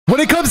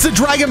When it comes to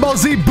Dragon Ball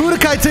Z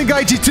Budokai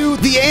Tenkaichi 2,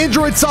 the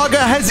Android Saga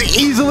has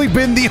easily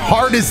been the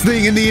hardest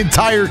thing in the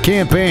entire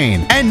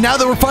campaign. And now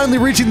that we're finally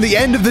reaching the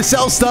end of the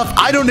Cell stuff,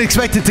 I don't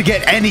expect it to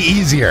get any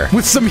easier.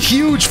 With some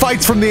huge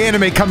fights from the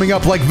anime coming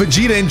up like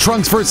Vegeta and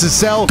Trunks versus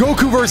Cell,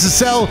 Goku versus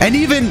Cell, and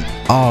even...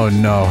 Oh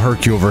no,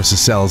 Hercule versus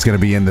Cell is going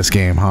to be in this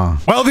game, huh?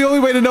 Well, the only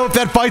way to know if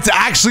that fight's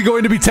actually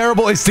going to be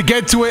terrible is to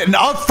get to it. And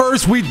up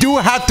first, we do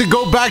have to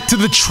go back to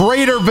the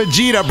traitor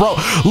Vegeta, bro.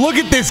 Look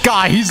at this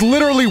guy. He's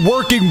literally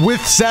working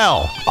with Cell.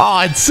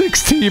 Oh, it's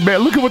 16, man.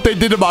 Look at what they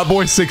did to my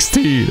boy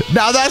 16.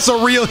 Now that's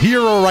a real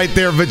hero right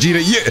there,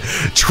 Vegeta. Yeah,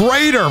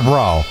 traitor,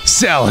 bro.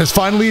 Cell has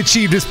finally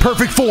achieved his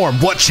perfect form.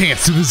 What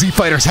chance do the Z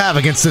Fighters have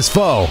against this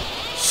foe?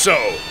 So,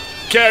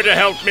 care to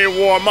help me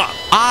warm up?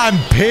 I'm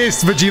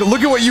pissed, Vegeta.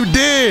 Look at what you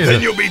did.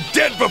 Then you'll be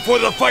dead before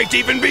the fight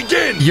even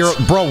begins.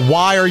 Bro,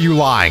 why are you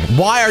lying?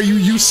 Why are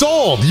you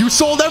sold? You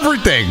sold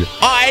everything.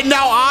 And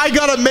now I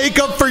gotta make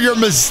up for your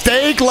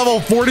mistake.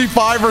 Level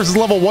 45 versus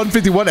level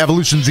 151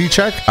 evolution Z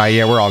check.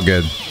 Yeah, we're all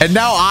good. And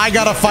now I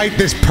gotta fight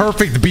this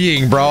perfect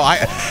being, bro.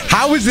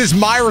 How is this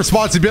my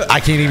responsibility? I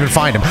can't even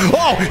find him.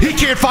 Oh, he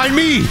can't find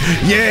me.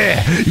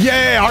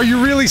 Yeah. Are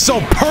you really so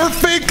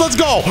perfect? Let's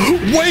go.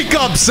 Wake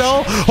up,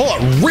 Cell.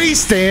 Hold on.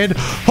 Restand.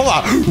 Hold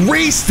on.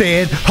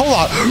 Restand. Hold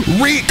on.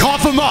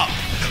 Cough him up.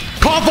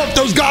 Cough up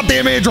those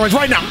goddamn androids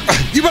right now.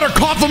 You better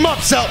cough them up,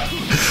 Cell.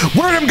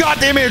 Where are them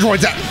goddamn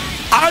androids at?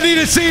 I need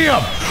to see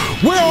them.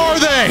 Where are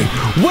they?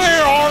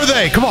 Where are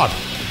they? Come on.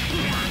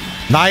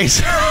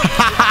 Nice.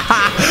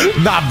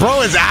 Nah,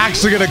 bro is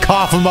actually going to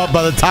cough him up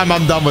by the time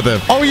I'm done with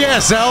him. Oh, yeah,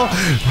 Cell.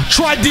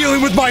 Try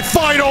dealing with my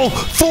final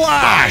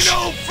flash.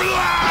 Final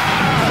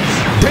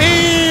flash.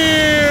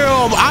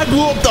 Damn. I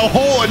blew up the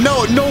whole...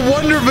 No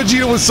wonder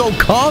Vegeta was so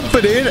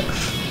confident.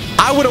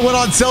 I would have went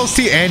on Cell's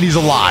team, and he's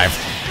alive.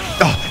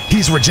 Oh,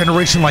 he's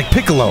regeneration like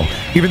Piccolo,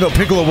 even though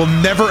Piccolo will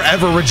never,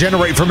 ever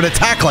regenerate from an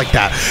attack like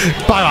that.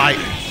 Bye-bye.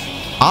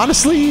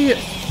 Honestly,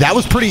 that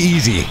was pretty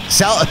easy.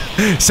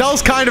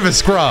 Cell's kind of a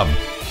scrub.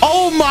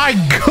 Oh, my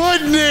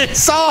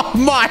goodness. Oh,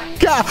 my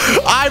God.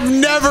 I've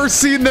never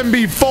seen them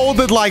be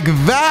folded like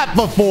that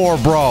before,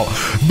 bro.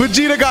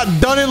 Vegeta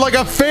got done in like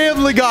a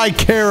Family Guy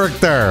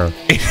character.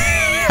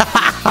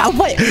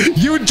 Wait,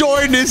 you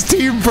joined his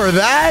team for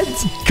that?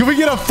 Can we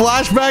get a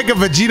flashback of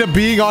Vegeta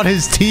being on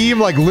his team,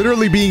 like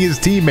literally being his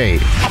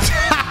teammate?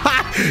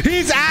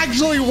 He's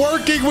actually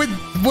working with...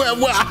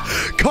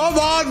 Come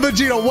on,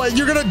 Vegeta. What,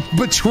 you're gonna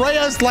betray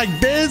us like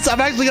this?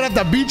 I'm actually gonna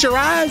have to beat your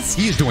ass?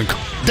 He's doing...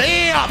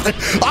 Damn!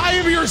 I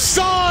am your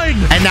son!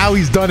 And now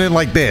he's done in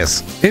like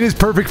this. In his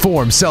perfect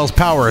form, Cell's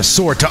power has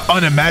soared to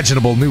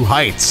unimaginable new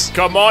heights.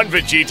 Come on,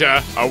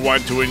 Vegeta. I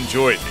want to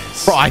enjoy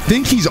this. Bro, I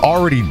think he's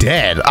already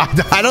dead.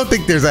 I don't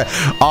think there's a...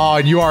 Oh,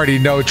 and you already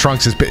know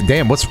Trunks is...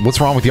 Damn, what's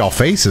wrong with y'all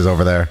faces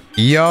over there?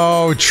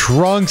 Yo,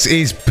 Trunks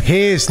is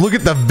pissed. Look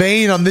at the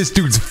vein on this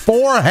dude's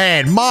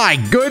forehead. My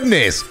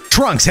goodness.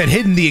 Trunks had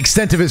hidden the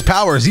extent of his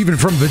powers even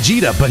from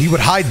Vegeta, but he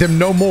would hide them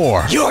no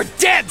more. You're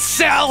dead,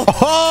 Cell!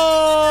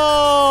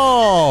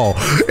 Oh!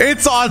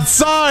 It's on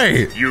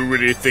sight! You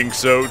really think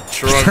so,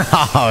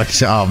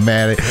 Trunks? Oh,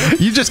 man.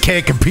 You just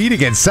can't compete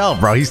against Cell,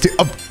 bro. He's too...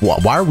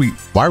 Why are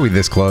we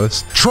this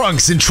close?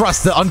 Trunks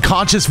entrusts the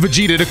unconscious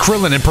Vegeta to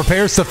Krillin and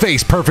prepares to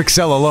face perfect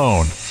Cell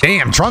alone.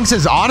 Damn, Trunks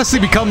has honestly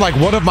become like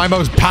one of my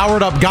most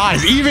powered up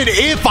guys, even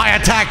if I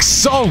attack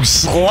so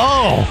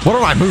slow. What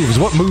are my moves?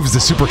 What moves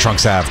does Super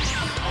Trunks have?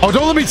 Oh,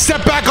 don't let me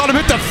step back on him.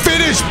 Hit the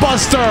finish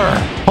buster.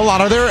 Hold on.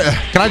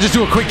 Can I just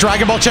do a quick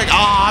Dragon Ball check?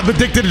 I'm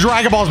addicted to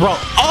Dragon Balls, bro.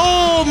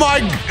 Oh, my.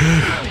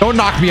 Don't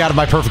knock me out of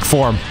my perfect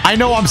form. I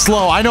know I'm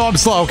slow.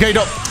 Okay,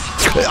 don't.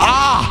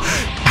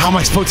 How am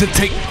I supposed to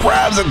take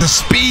grabs at the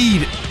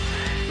speed?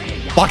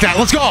 Block that.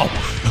 Let's go.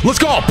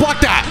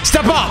 Block that.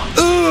 Step up.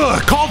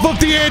 Cough up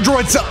the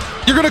androids.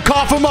 You're going to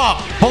cough him up.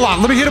 Hold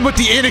on. Let me hit him with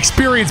the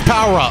inexperienced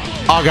power-up.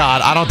 Oh,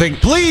 God. I don't think...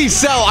 Please,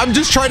 Cell. I'm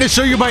just trying to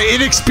show you my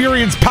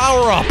inexperienced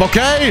power-up,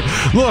 okay?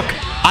 Look.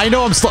 I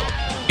know I'm slow.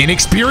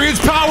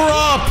 Inexperienced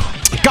power-up.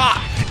 God.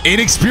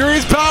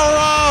 Inexperienced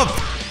power-up.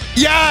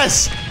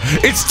 Yes.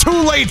 It's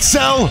too late,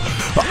 Cell.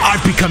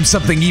 I've become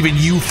something even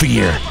you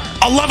fear.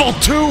 A level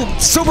 2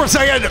 Super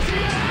Saiyan.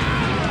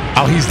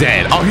 Oh, he's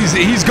dead. Oh,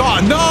 he's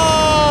gone. No.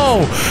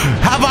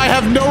 I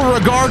have no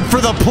regard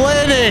for the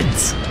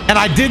planet. And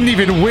I didn't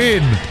even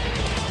win.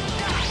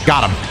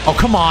 Got him. Oh,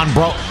 come on,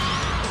 bro.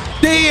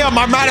 Damn,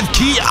 I'm out of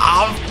key.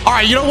 All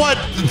right, you know what?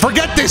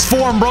 Forget this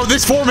form, bro.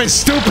 This form is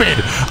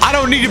stupid. I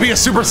don't need to be a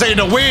Super Saiyan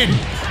to win.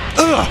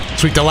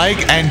 Sweep the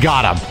leg and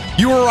got him.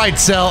 You were right,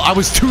 Cell. I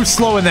was too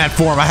slow in that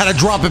form. I had to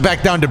drop it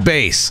back down to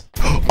base.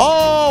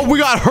 Oh, we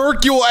got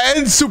Hercule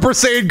and Super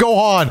Saiyan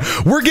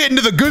Gohan. We're getting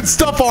to the good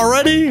stuff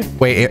already.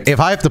 Wait, if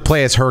I have to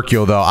play as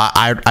Hercule, though,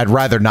 I'd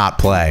rather not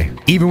play.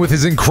 Even with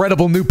his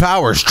incredible new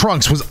powers,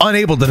 Trunks was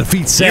unable to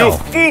defeat Cell. You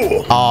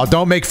fool! Oh,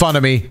 don't make fun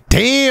of me.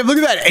 Damn, look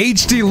at that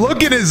HD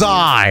look in his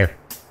eye.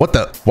 What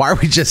the? Why are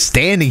we just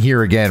standing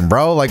here again,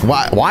 bro? Like,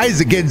 why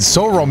is it getting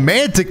so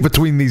romantic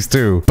between these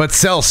two? But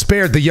Cell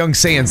spared the young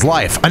Saiyan's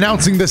life,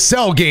 announcing the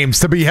Cell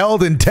Games to be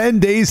held in 10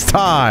 days'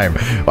 time.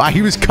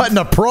 He was cutting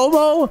a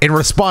promo? In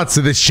response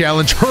to this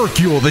challenge,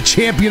 Hercule, the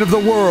champion of the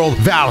world,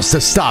 vows to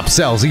stop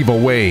Cell's evil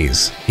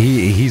ways.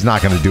 He's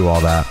not going to do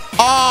all that.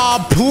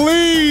 Oh,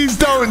 please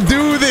don't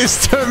do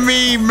this to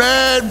me,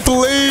 man.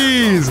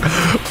 Please.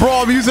 Bro,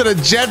 I'm using a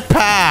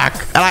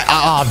jetpack. And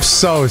I'm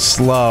so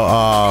slow.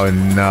 Oh,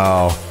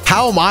 no.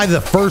 How am I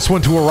the first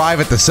one to arrive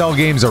at the Cell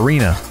Games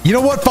arena? You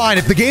know what? Fine.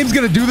 If the game's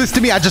going to do this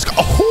to me,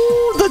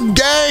 oh, the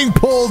gang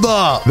pulled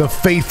up. The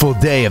fateful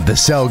day of the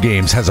Cell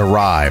Games has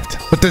arrived.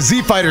 But the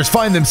Z Fighters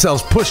find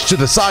themselves pushed to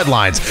the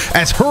sidelines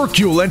as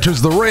Hercule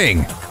enters the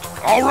ring.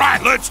 All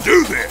right, let's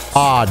do this.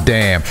 Aw,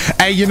 damn.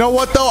 Hey, you know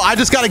what, though? I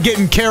just got to get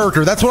in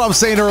character. That's what I was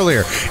saying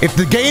earlier. If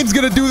the game's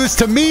going to do this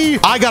to me,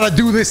 I got to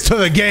do this to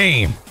the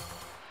game.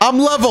 I'm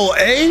level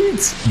 8?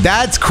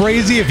 That's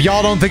crazy if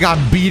y'all don't think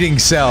I'm beating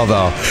Cell,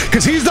 though.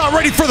 Because he's not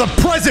ready for the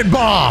present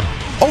bomb.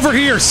 Over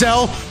here,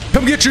 Cell.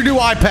 Come get your new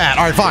iPad.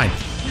 All right, fine.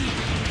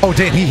 Oh,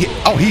 damn. He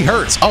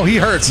hurts. Oh, he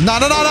hurts. No.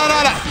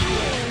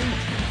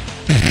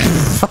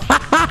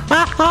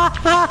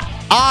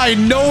 I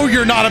know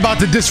you're not about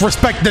to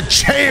disrespect the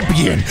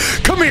champion.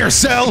 Come here,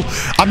 Cell.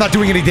 I'm not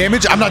doing any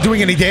damage. I'm not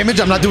doing any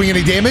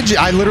damage.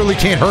 I literally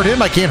can't hurt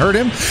him. I can't hurt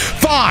him.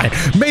 Fine.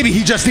 Maybe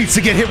he just needs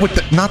to get hit with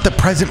the... Not the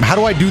present. How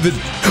do I do the...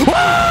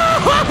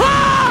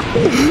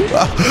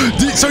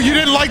 So you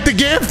didn't like the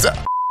gift?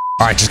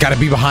 All right, just got to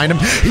be behind him.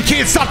 He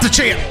can't stop the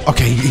champ.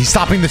 Okay, he's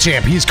stopping the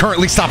champ. He's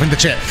currently stopping the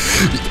champ.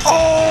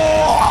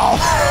 Oh,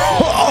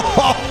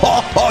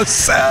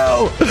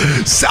 Cell.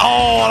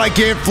 Oh, and I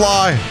can't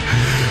fly.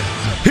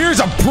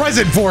 Here's a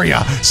present for you.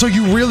 So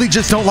you really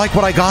just don't like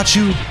what I got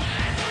you?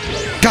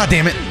 God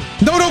damn it.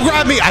 No, don't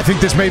grab me. I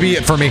think this may be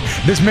it for me.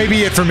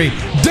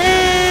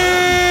 Damn!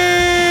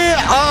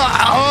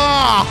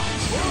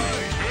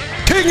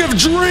 King of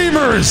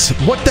Dreamers.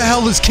 What the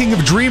hell is King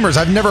of Dreamers?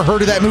 I've never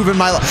heard of that move in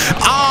my life.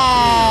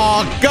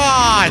 Oh,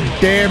 God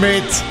damn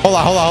it. Hold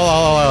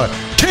on.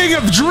 King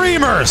of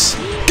Dreamers.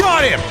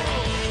 Got him.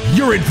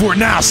 You're in for it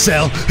now,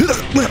 Cell.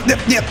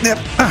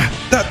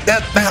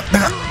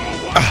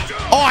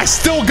 Oh, I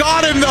still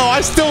got him, though.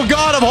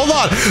 Hold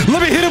on.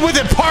 Let me hit him with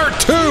it part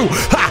 2.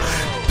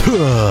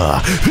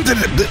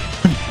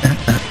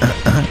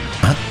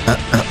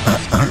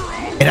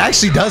 It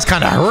actually does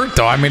kind of hurt,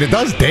 though. I mean, it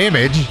does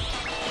damage.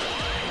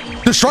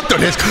 Destructo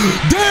disc.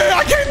 Damn,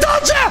 I can't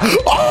dodge that.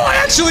 Oh, I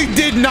actually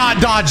did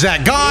not dodge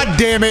that. God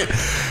damn it.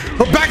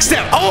 A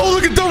backstep. Oh,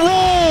 look at the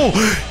roll.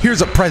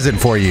 Here's a present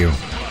for you.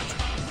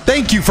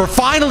 Thank you for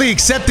finally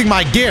accepting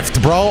my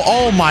gift, bro.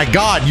 Oh my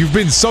God, you've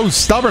been so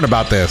stubborn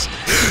about this.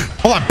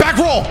 Hold on, back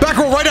roll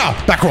right now.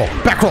 Back roll.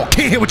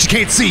 Can't hit what you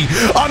can't see.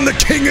 I'm the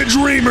King of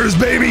Dreamers,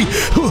 baby.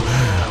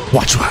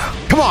 Watch.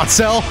 Come on,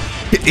 Cell.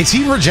 Is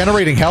he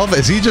regenerating health?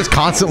 Is he just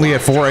constantly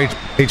at 4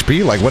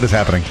 HP? Like, what is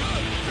happening?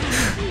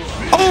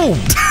 Oh!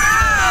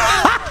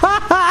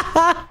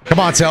 Come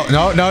on, Cell.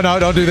 No,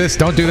 don't do this.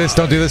 Don't do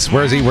this.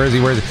 Where is he?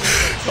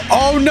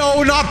 Oh,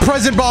 no, not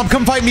present bomb.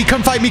 Come fight me.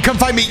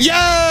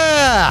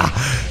 Yeah!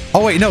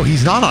 Oh, wait, no,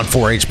 he's not on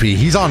 4 HP.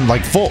 He's on,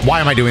 like, full.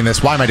 Why am I doing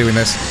this?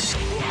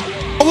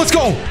 Oh, let's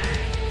go.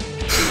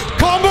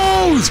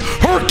 Combos!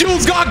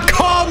 Hercule's got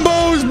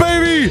combos,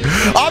 baby!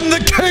 I'm the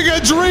King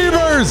of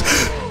Dreamers!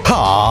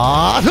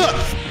 I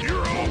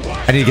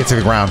need to get to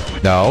the ground.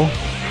 No.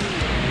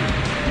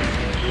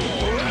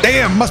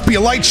 Damn, must be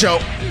a light show.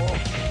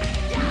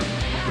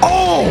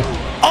 Oh!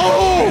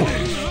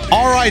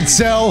 All right,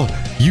 Cell.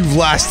 You've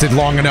lasted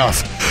long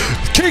enough.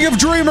 King of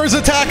Dreamers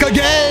attack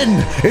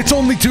again! It's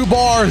only 2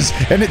 bars,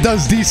 and it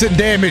does decent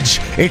damage.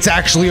 It's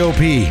actually OP.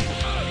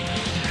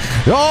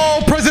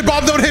 Oh, Present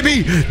Bomb, don't hit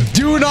me!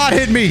 Do not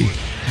hit me!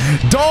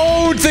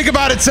 Don't think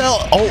about it,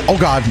 Cell. Oh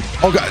God.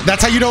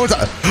 That's how you know it's...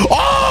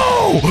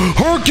 Oh!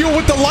 Hercule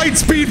with the light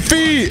speed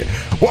feet!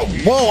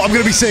 Whoa, I'm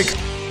gonna be sick.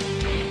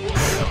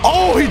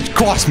 Oh, he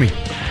crossed me.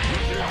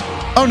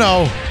 Oh,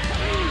 no.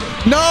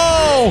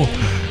 No!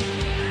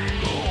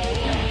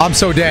 I'm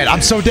so dead.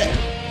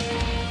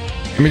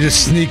 Let me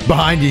just sneak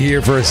behind you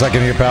here for a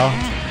second here, pal.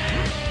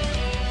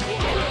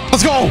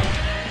 Let's go!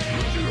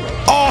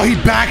 Oh, he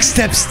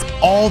backsteps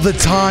all the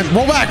time.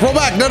 Roll back.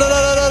 No.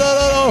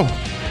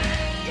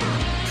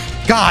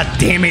 God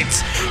damn it,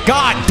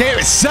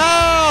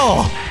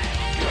 Cell!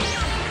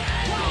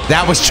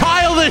 That was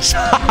childish!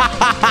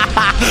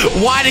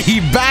 Why did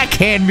he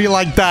backhand me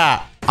like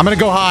that? I'm gonna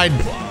go hide.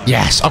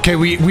 Yes, okay,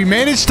 we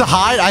managed to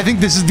hide. I think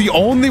this is the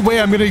only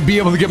way I'm gonna be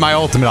able to get my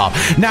ultimate off.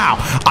 Now,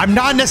 I'm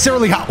not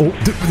necessarily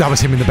that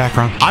was him in the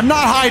background. I'm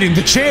not hiding.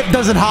 The champ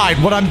doesn't hide.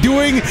 What I'm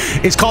doing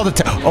is called a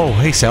oh,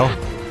 hey, Cell.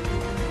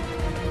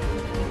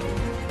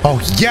 Oh,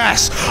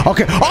 yes.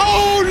 Okay.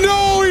 Oh,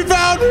 no, he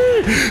found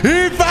me.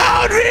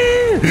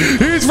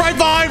 He's right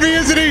behind me,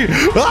 isn't he?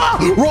 Ah,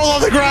 roll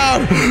on the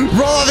ground.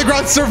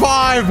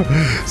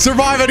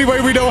 Survive any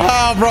way we know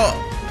how, bro.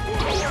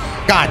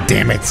 God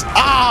damn it.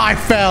 Ah, I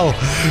fell.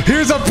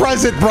 Here's a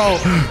present, bro.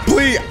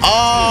 Please.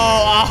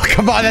 Oh,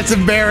 come on. That's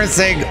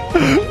embarrassing.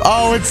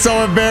 Oh, it's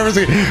so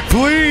embarrassing.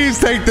 Please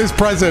take this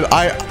present.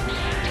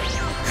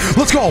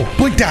 Let's go.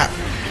 Blink that.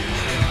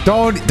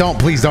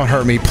 Please don't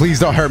hurt me. Please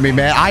don't hurt me,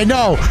 man. I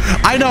know,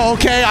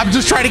 okay? I'm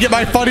just trying to get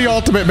my funny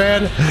ultimate,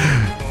 man.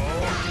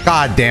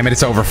 God damn it.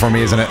 It's over for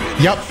me, isn't it?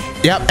 Yep.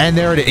 And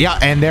there it is. Yeah,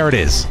 and there it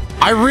is.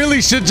 I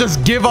really should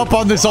just give up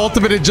on this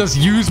ultimate and just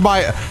use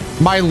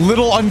my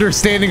little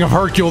understanding of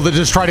Hercule to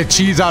just try to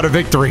cheese out a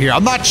victory here.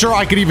 I'm not sure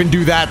I could even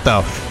do that,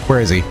 though. Where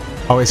is he?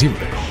 Oh, is he?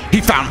 He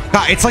found...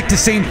 God, it's like the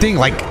same thing.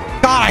 Like,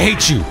 God, I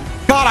hate you.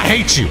 God, I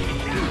hate you.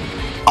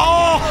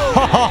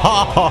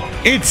 Oh,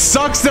 it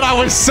sucks that I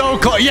was so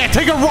close. Yeah,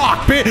 take a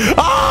rock, bitch.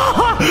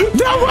 Oh,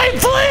 no, wait,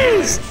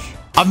 please.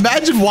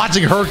 Imagine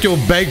watching Hercule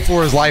beg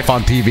for his life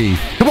on TV.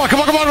 Come on.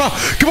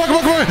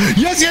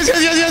 Yes.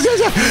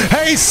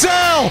 Hey,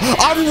 Cell,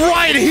 I'm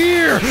right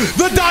here.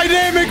 The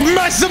dynamic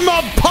mess him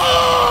up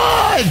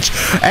punch.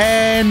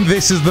 And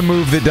this is the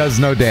move that does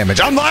no damage.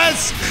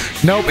 Unless,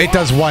 nope, it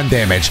does 1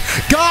 damage.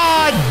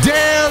 God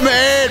damn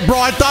it, bro.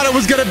 I thought it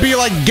was going to be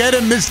like, get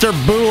him, Mr.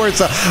 Boo or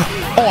something.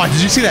 Oh,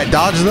 did you see that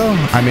dodge, though?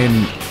 I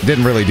mean,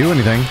 didn't really do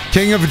anything.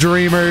 King of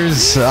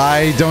Dreamers,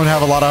 I don't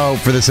have a lot of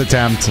hope for this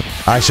attempt.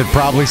 I should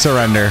probably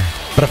surrender.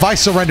 But if I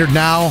surrendered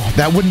now,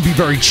 that wouldn't be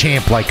very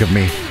champ-like of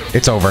me.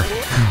 It's over.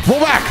 Roll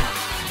back!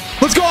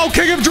 Let's go,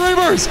 King of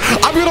Dreamers!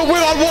 I'm gonna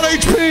win on 1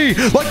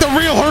 HP, like the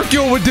real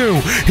Hercule would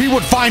do. He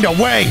would find a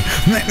way.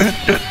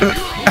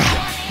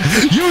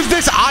 Use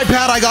this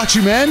iPad, I got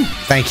you, man.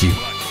 Thank you.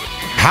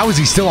 How is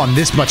he still on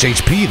this much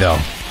HP, though?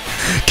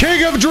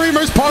 King of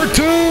Dreamers Part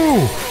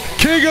 2!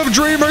 King of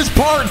Dreamers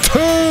Part 2!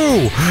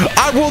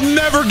 I will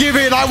never give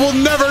in. I will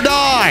never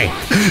die.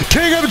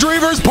 King of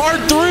Dreamers Part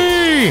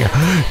 3!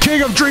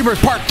 King of Dreamers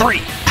Part 3.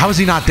 How is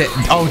he not dead?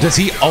 Oh, does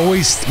he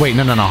always... Wait,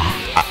 no.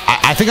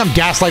 I think I'm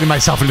gaslighting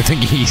myself into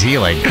thinking he's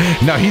healing.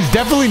 No, he's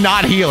definitely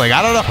not healing.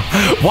 I don't know.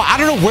 Well, I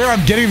don't know where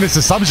I'm getting this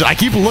assumption. I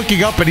keep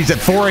looking up and he's at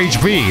 4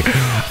 HP.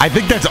 I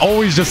think that's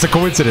always just a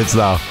coincidence,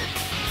 though.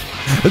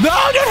 No,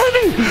 don't hurt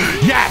me!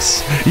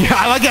 Yes! Yeah,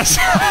 I guess.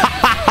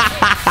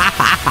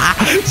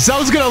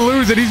 Cell's gonna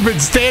lose and he's been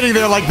standing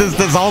there like this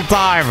whole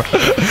time.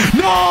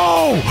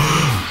 No!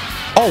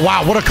 Oh,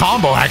 wow, what a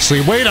combo,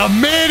 actually. Wait a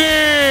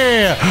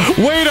minute!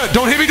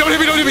 Don't hit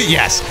me!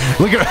 Yes!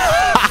 Look at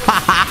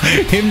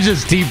him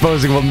just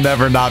T-posing will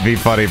never not be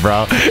funny,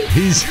 bro.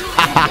 He's...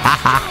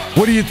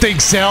 What do you think,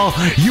 Cell?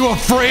 You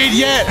afraid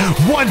yet?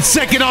 1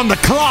 second on the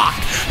clock!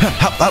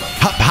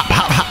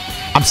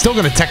 I'm still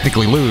gonna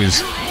technically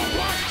lose.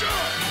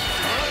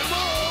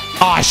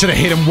 Oh, I should have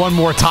hit him 1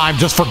 more time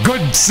just for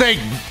goodness sake.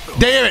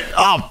 Damn it.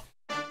 Oh.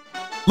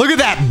 Look at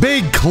that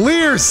big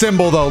clear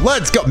symbol, though.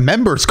 Let's go.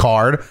 Members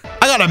card.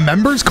 I got a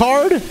members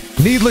card?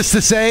 Needless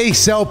to say,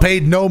 Cell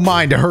paid no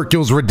mind to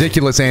Hercule's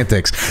ridiculous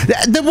antics.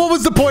 Then what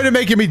was the point of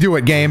making me do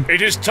it, game?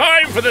 It is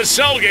time for the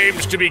Cell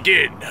games to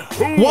begin.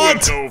 Who will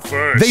go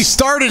first? They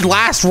started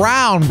last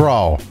round,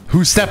 bro.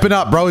 Who's stepping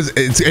up, bro?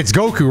 It's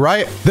Goku,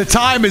 right? The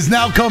time has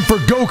now come for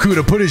Goku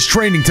to put his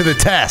training to the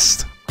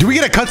test. Do we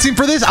get a cutscene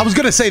for this? I was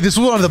gonna say this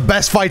was one of the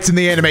best fights in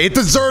the anime. It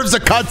deserves a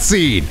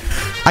cutscene.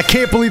 I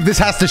can't believe this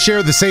has to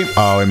share the same...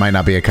 Oh, it might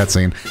not be a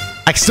cutscene.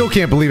 I still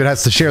can't believe it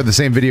has to share the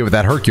same video with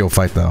that Hercule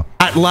fight, though.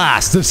 At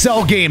last, the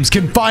Cell games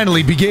can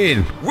finally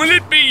begin. Will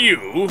it be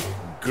you,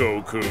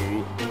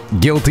 Goku?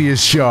 Guilty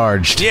as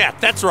charged. Yeah,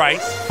 that's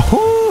right.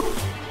 Whew.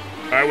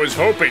 I was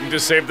hoping to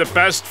save the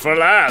best for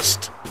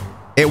last.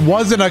 It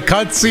wasn't a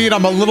cutscene.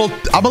 I'm a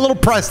little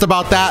pressed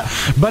about that.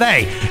 But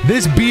hey,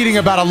 this beating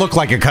about to look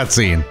like a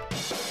cutscene.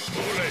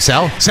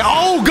 Cell?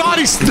 Oh, God,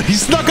 he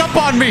snuck up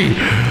on me.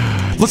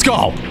 Let's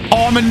go.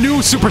 Oh, I'm a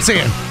new Super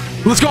Saiyan.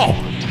 Let's go.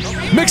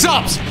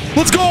 Mix-ups.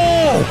 Let's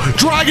go.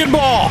 Dragon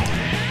Ball.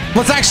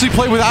 Let's actually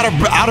play with out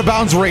of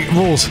bounds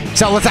rules.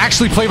 Cell, let's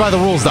actually play by the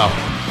rules, though.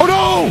 Oh,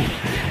 no.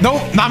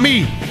 Nope, not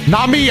me.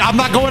 Not me. I'm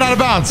not going out of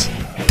bounds.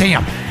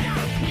 Damn.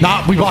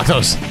 Nah, we blocked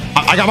those.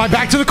 I got my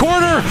back to the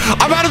corner.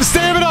 I'm out of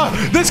stamina.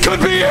 This could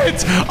be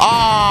it.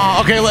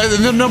 Okay,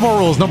 no more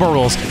rules. No more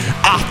rules.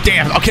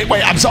 Damn. Okay,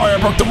 wait. I'm sorry. I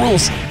broke the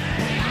rules.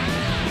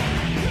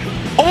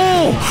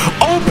 Oh,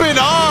 open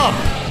up!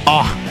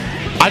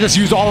 Oh, I just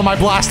used all of my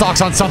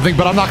Blastox on something,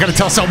 but I'm not gonna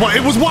tell Cell what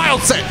it was.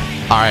 Wild set.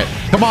 All right,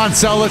 come on,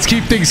 Cell. Let's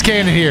keep things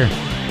canon here.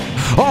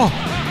 Oh,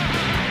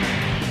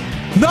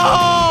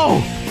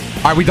 no!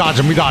 All right, we dodge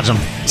him.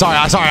 Sorry.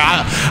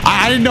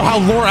 I didn't know how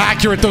lore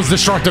accurate those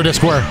Destructo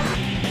Discs were.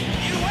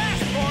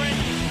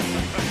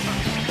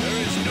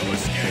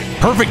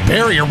 Perfect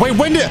barrier. Wait,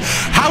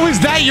 how is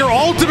that your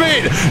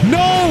ultimate?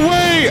 No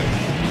way!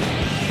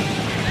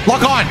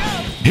 Lock on.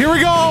 Here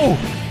we go!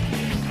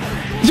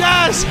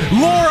 Yes!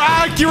 Lore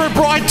accurate,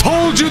 bro! I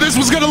told you this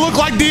was gonna look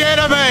like the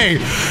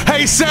anime!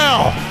 Hey,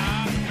 Cell!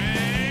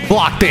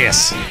 Block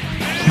this.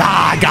 Nah,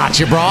 I got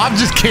you, bro. I'm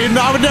just kidding.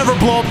 I would never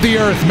blow up the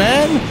Earth,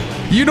 man.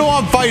 You know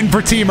I'm fighting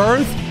for Team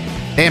Earth.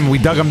 Damn, we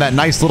dug him that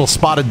nice little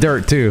spot of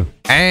dirt, too.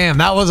 Damn,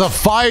 that was a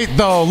fight,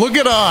 though. Look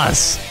at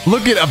us.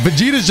 Look at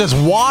Vegeta's just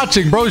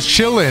watching. Bro's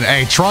chilling.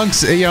 Hey,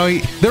 Trunks, you know,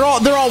 they're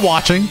all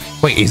watching.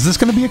 Wait, is this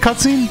going to be a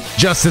cutscene?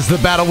 Just as the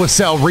battle with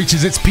Cell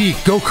reaches its peak,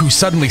 Goku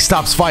suddenly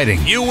stops fighting.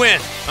 You win.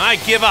 I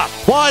give up.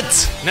 What?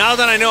 Now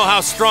that I know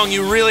how strong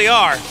you really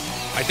are,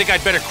 I think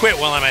I'd better quit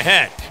while I'm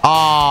ahead.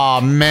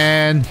 Aw,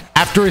 man.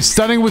 After his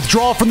stunning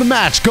withdrawal from the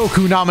match,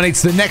 Goku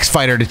nominates the next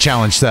fighter to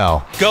challenge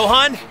Cell.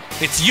 Gohan,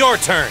 it's your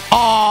turn.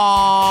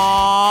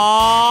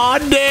 Aw,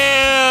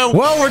 damn.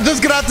 Well, we're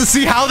just gonna have to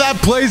see how that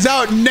plays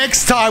out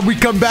next time we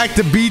come back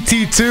to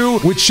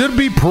BT2, which should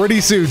be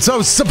pretty soon.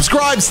 So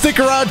subscribe, stick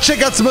around,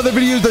 check out some other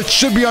videos that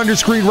should be on your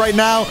screen right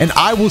now, and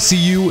I will see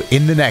you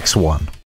in the next one.